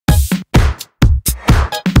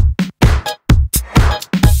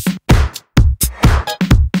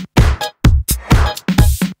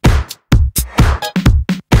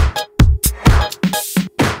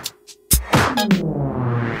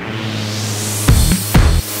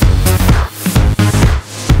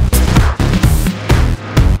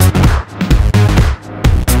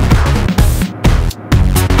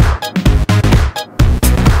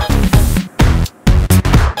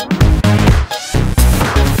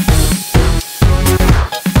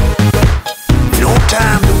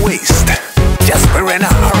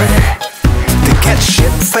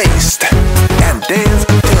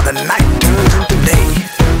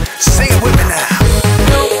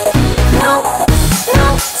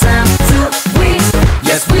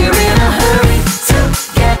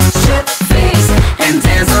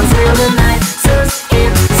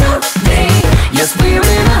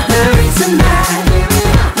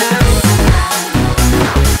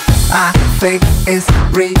think it's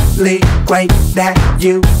really great that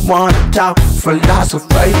you wanna talk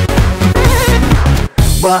philosophy,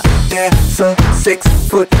 but there's a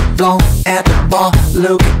 6-foot blonde at the bar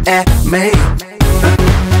looking at me.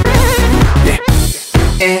 Yeah.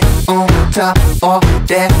 And on top of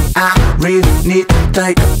that, I really need to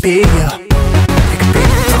take a peek.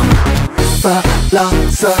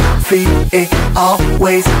 Philosophy, it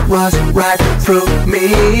always runs right through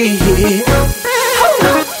me.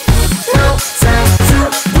 No time to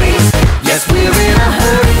waste. Yes, we're in a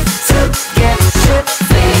hurry to get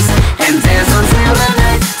shit-faced and dance until the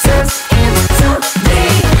night turns into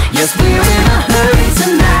day. Yes, we're in a hurry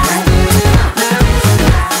tonight.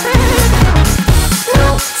 No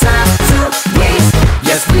time to waste.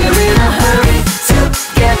 Yes, we're in a hurry to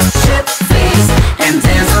get shit-faced and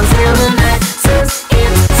dance until the night turns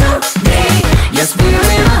into day. Yes, we're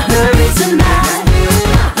in a hurry tonight.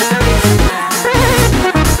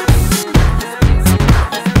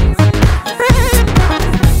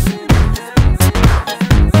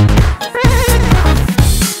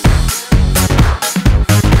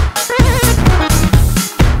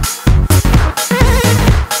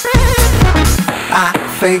 I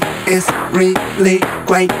think it's really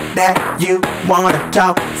great that you wanna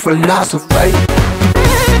talk philosophy,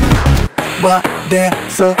 but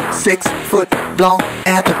there's a 6-foot blonde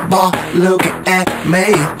at the bar looking at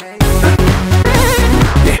me.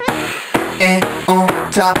 Yeah. And on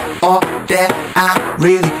top of that, I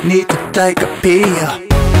really need to take a peek.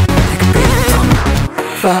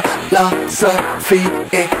 Philosophy,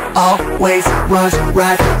 it always runs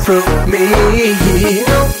right through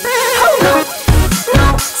me.